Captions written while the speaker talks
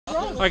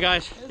Alright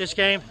guys, this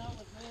game,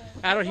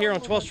 out here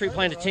on 12th Street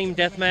playing a team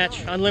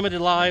deathmatch,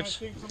 unlimited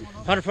lives,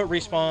 100-foot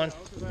respawn.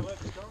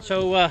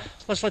 So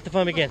let's let the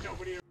fun begin.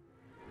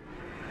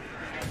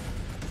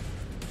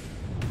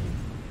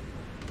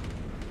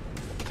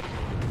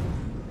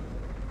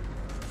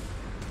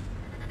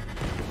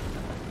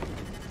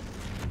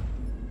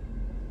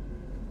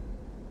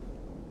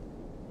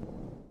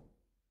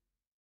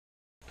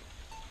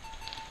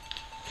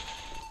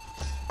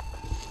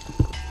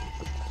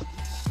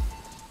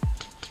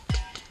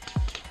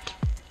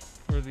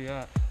 Where's he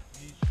at?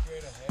 He's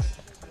straight ahead.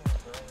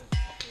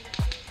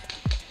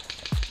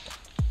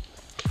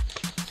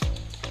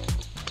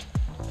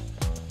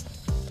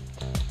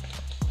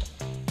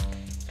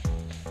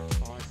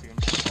 Oh, I see him.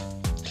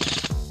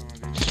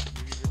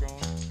 These are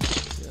going.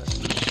 Yeah.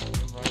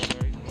 Right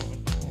away,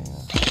 moving.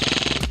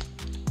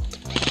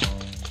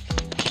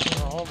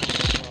 Yeah. Oh,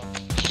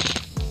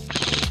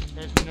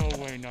 there's no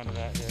way none of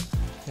that hit.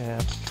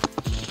 Yeah.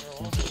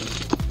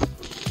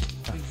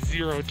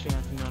 Zero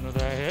chance none of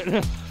that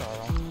hit.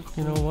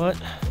 You know what?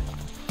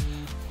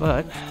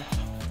 But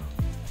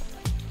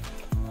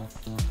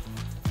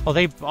oh,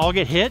 they all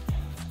get hit?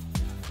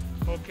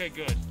 Okay,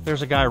 good.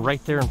 There's a guy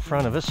right there in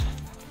front of us.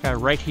 Guy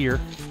right here.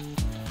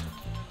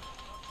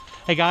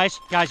 Hey guys.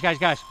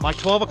 My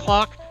 12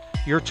 o'clock,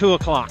 your 2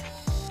 o'clock.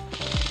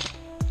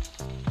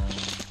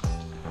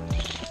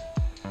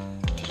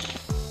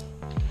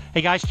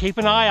 Hey guys, keep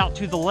an eye out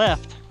to the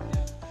left.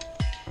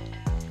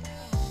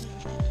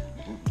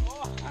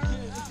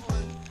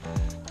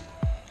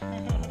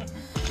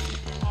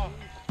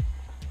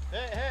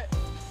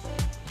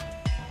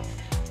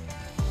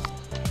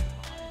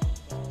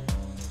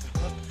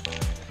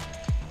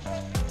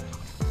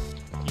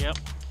 Yep,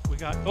 we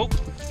got, oh,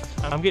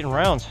 I'm getting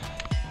rounds.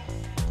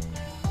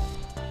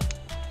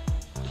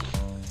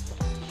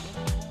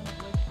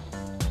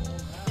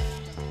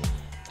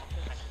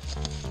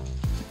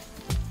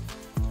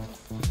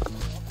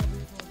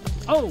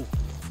 Oh,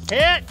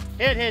 hit,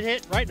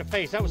 right in the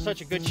face. That was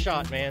such a good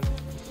shot, man.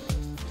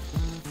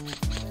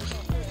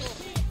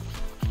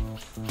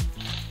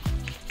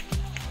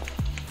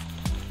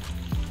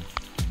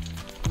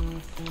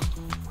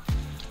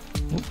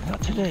 Nope,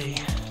 not today.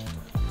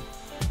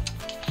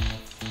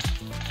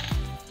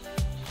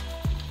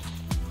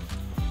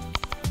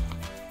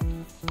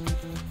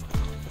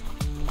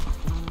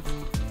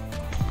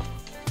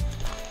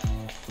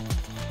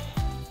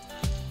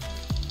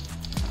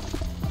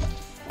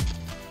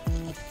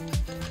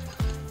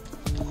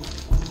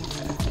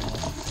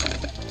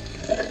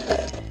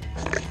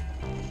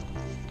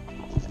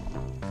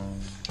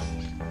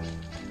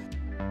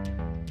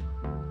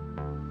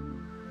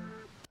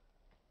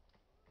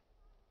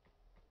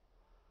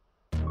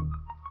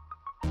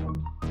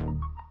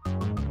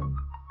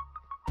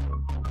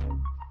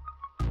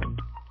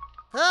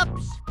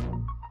 Oops.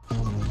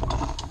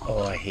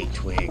 Oh, I hate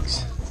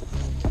twigs.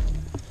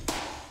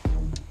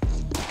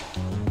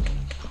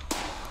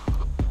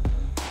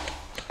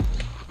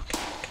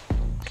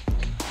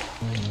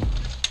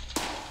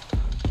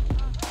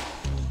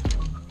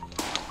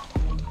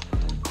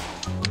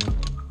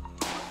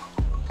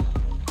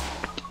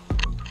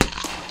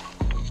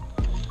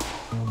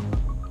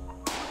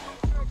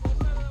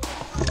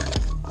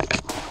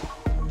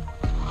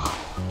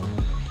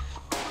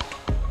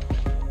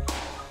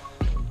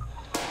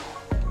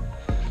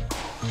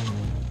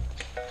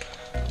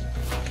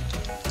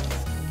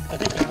 I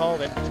think he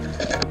called it.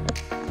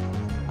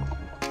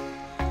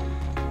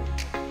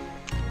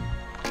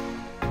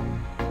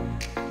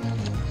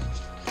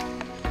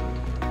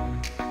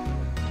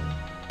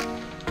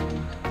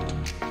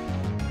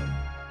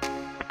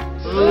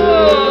 Come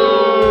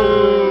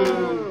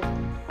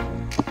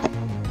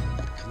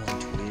on,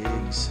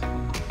 Twigs.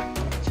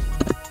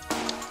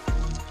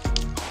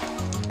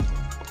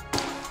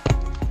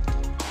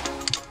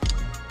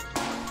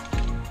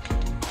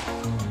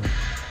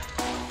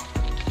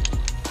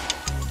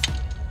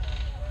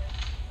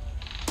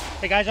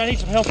 Hey guys, I need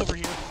some help over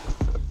here.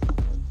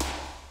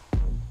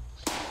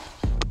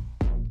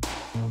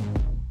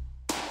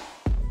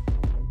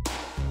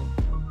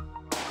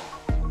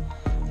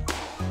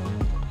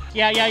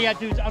 Yeah,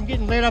 dudes, I'm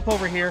getting lit up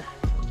over here.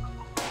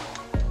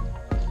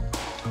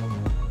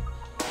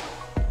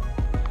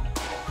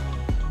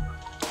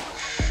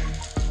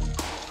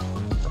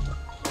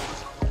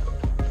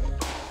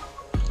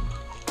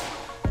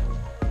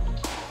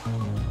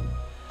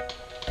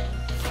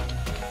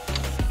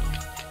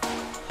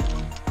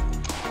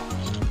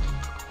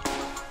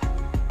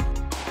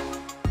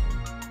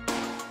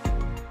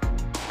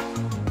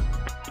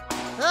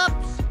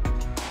 Oops.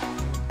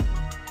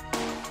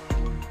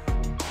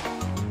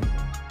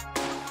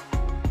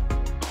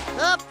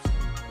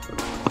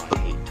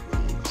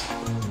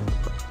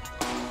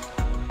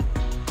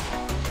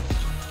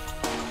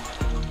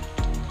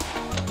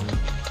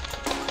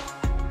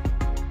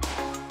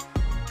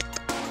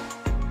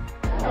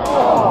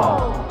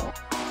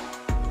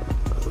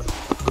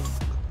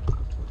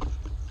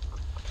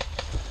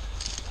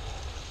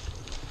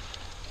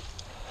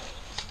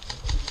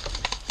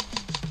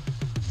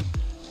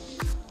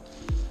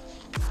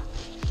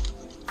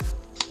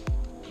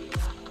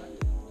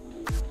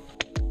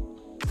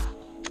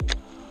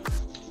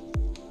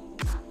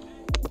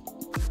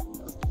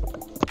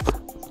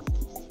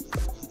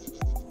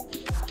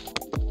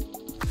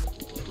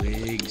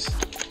 twigs.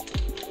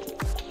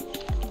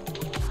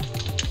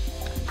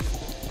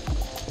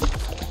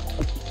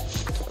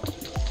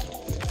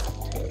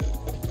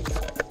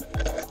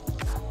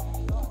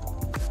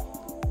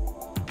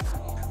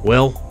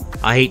 Well,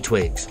 I hate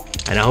twigs,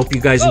 and I hope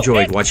you guys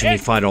enjoyed watching me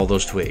fight all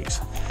those twigs.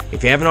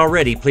 If you haven't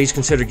already, please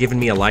consider giving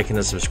me a like and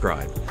a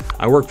subscribe.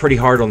 I work pretty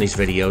hard on these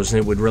videos, and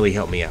it would really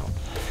help me out.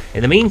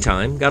 In the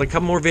meantime, got a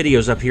couple more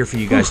videos up here for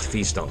you guys to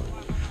feast on.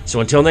 So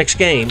until next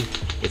game,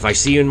 if I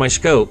see you in my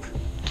scope,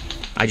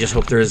 I just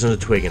hope there isn't a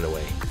twig in the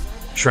way.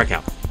 Shreq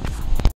out.